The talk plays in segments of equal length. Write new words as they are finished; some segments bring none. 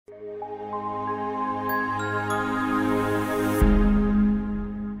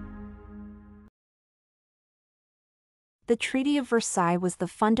The Treaty of Versailles was the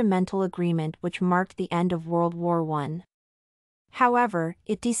fundamental agreement which marked the end of World War I. However,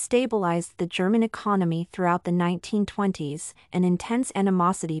 it destabilized the German economy throughout the 1920s, and intense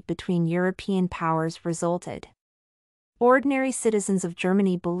animosity between European powers resulted. Ordinary citizens of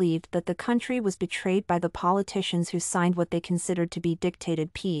Germany believed that the country was betrayed by the politicians who signed what they considered to be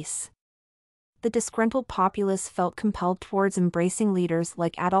dictated peace. The disgruntled populace felt compelled towards embracing leaders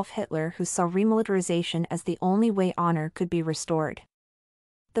like Adolf Hitler, who saw remilitarization as the only way honor could be restored.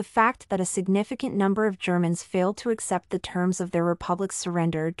 The fact that a significant number of Germans failed to accept the terms of their republic's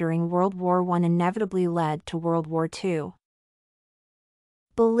surrender during World War I inevitably led to World War II.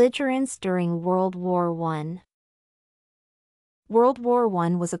 Belligerence during World War I. World War I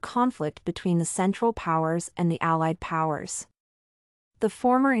was a conflict between the Central Powers and the Allied powers. The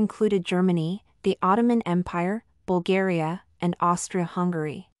former included Germany, the Ottoman Empire, Bulgaria, and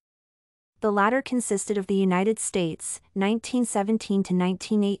Austria-Hungary. The latter consisted of the United States, 1917 to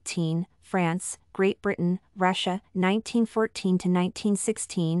 1918, France, Great Britain, Russia, 1914 to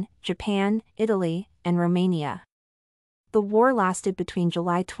 1916, Japan, Italy, and Romania. The war lasted between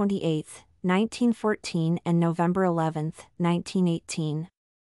July 28, 1914 and November 11, 1918.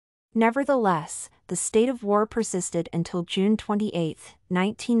 Nevertheless, the state of war persisted until June 28,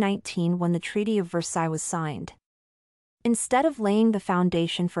 1919, when the Treaty of Versailles was signed. Instead of laying the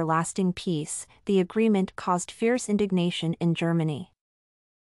foundation for lasting peace, the agreement caused fierce indignation in Germany.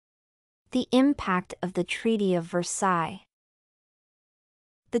 The impact of the Treaty of Versailles.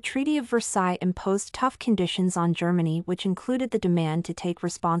 The Treaty of Versailles imposed tough conditions on Germany, which included the demand to take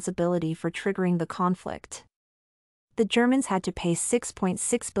responsibility for triggering the conflict. The Germans had to pay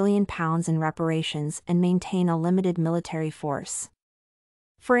 £6.6 billion in reparations and maintain a limited military force.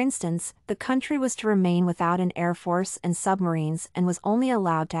 For instance, the country was to remain without an air force and submarines and was only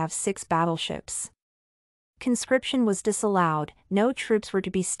allowed to have 6 battleships. Conscription was disallowed, no troops were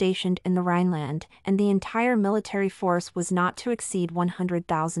to be stationed in the Rhineland, and the entire military force was not to exceed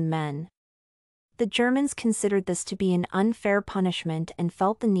 100,000 men. The Germans considered this to be an unfair punishment and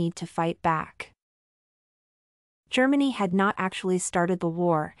felt the need to fight back. Germany had not actually started the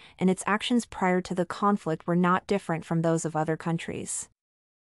war, and its actions prior to the conflict were not different from those of other countries.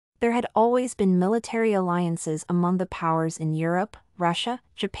 There had always been military alliances among the powers in Europe, Russia,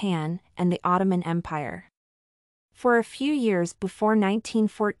 Japan, and the Ottoman Empire. For a few years before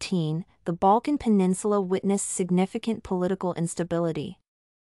 1914, the Balkan Peninsula witnessed significant political instability.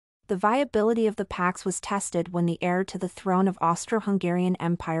 The viability of the pax was tested when the heir to the throne of Austro-Hungarian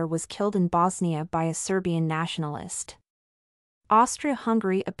Empire was killed in Bosnia by a Serbian nationalist.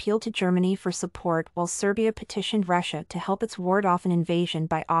 Austria-Hungary appealed to Germany for support, while Serbia petitioned Russia to help it ward off an invasion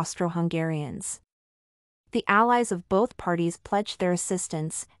by Austro-Hungarians. The allies of both parties pledged their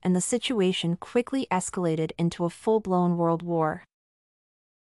assistance, and the situation quickly escalated into a full-blown world war.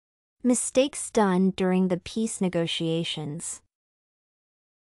 Mistakes done during the peace negotiations.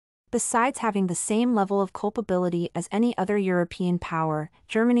 Besides having the same level of culpability as any other European power,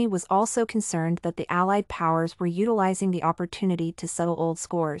 Germany was also concerned that the Allied powers were utilizing the opportunity to settle old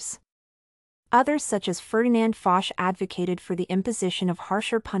scores. Others, such as Ferdinand Foch, advocated for the imposition of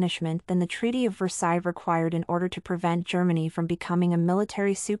harsher punishment than the Treaty of Versailles required in order to prevent Germany from becoming a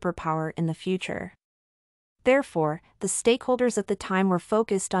military superpower in the future. Therefore, the stakeholders at the time were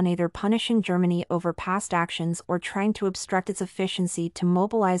focused on either punishing Germany over past actions or trying to obstruct its efficiency to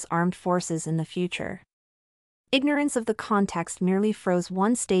mobilize armed forces in the future. Ignorance of the context merely froze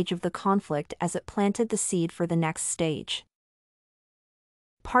one stage of the conflict as it planted the seed for the next stage.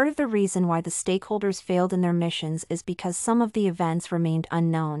 Part of the reason why the stakeholders failed in their missions is because some of the events remained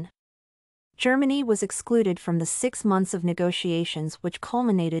unknown. Germany was excluded from the 6 months of negotiations which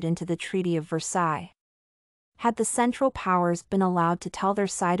culminated into the Treaty of Versailles. Had the Central Powers been allowed to tell their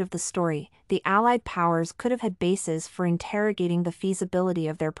side of the story, the Allied powers could have had bases for interrogating the feasibility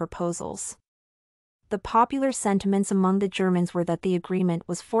of their proposals. The popular sentiments among the Germans were that the agreement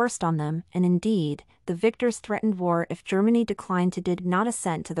was forced on them, and indeed, the victors threatened war if Germany declined to did not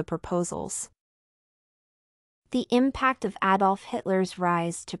assent to the proposals. The impact of Adolf Hitler's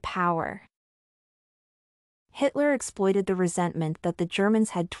rise to power. Hitler exploited the resentment that the Germans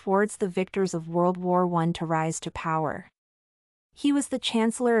had towards the victors of World War I to rise to power. He was the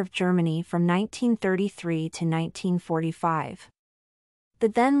Chancellor of Germany from 1933 to 1945. The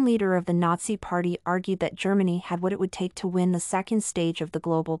then leader of the Nazi Party argued that Germany had what it would take to win the second stage of the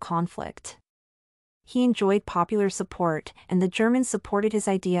global conflict. He enjoyed popular support, and the Germans supported his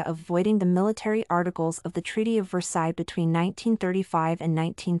idea of voiding the military articles of the Treaty of Versailles between 1935 and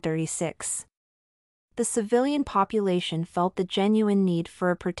 1936. The civilian population felt the genuine need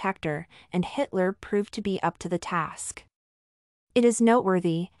for a protector, and Hitler proved to be up to the task. It is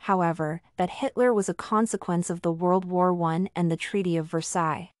noteworthy, however, that Hitler was a consequence of the World War I and the Treaty of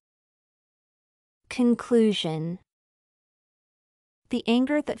Versailles. Conclusion. The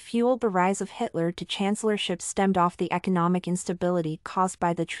anger that fueled the rise of Hitler to chancellorship stemmed off the economic instability caused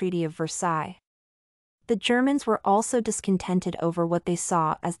by the Treaty of Versailles. The Germans were also discontented over what they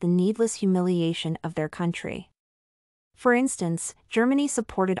saw as the needless humiliation of their country. For instance, Germany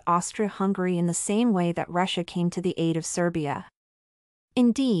supported Austria-Hungary in the same way that Russia came to the aid of Serbia.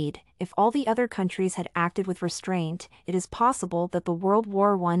 Indeed, if all the other countries had acted with restraint, it is possible that the World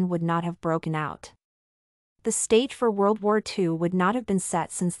War I would not have broken out. The stage for World War II would not have been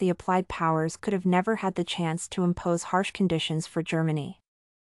set, since the Allied powers could have never had the chance to impose harsh conditions for Germany.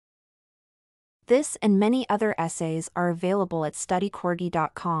 This and many other essays are available at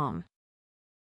studycorgi.com.